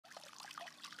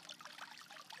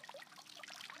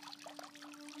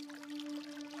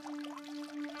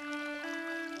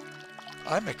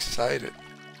I'm excited.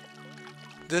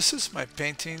 This is my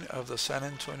painting of the San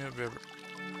Antonio River.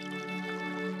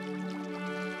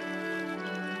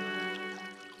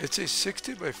 It's a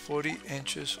 60 by 40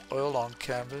 inches oil on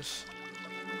canvas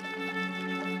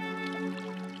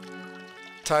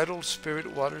titled Spirit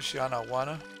Waters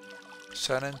Yanaguana,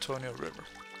 San Antonio River.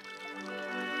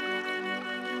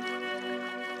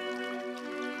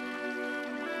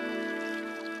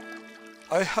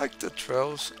 I hiked the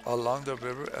trails along the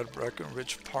river at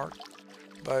Breckenridge Park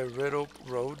by Red Oak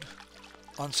Road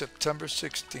on September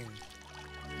 16.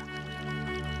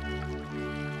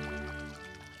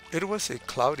 It was a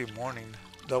cloudy morning.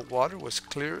 The water was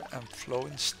clear and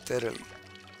flowing steadily.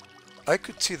 I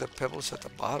could see the pebbles at the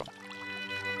bottom.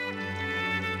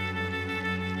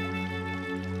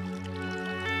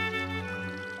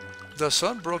 The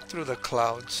sun broke through the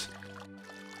clouds,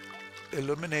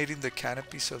 illuminating the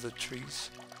canopies of the trees,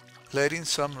 letting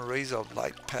some rays of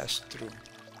light pass through,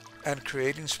 and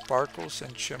creating sparkles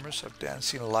and shimmers of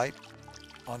dancing light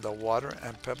on the water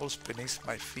and pebbles beneath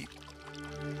my feet.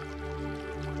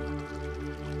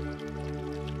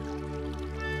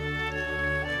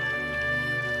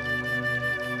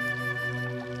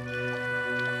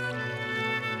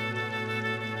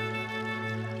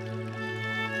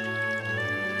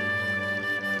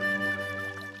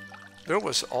 There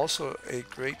was also a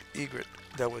great egret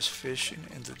that was fishing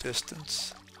in the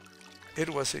distance. It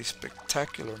was a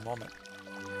spectacular moment.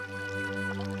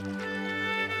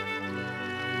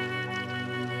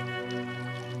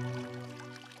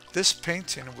 This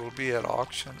painting will be at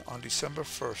auction on December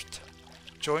 1st.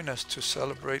 Join us to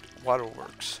celebrate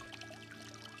waterworks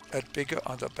at Biga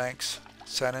on the Banks,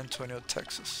 San Antonio,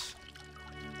 Texas.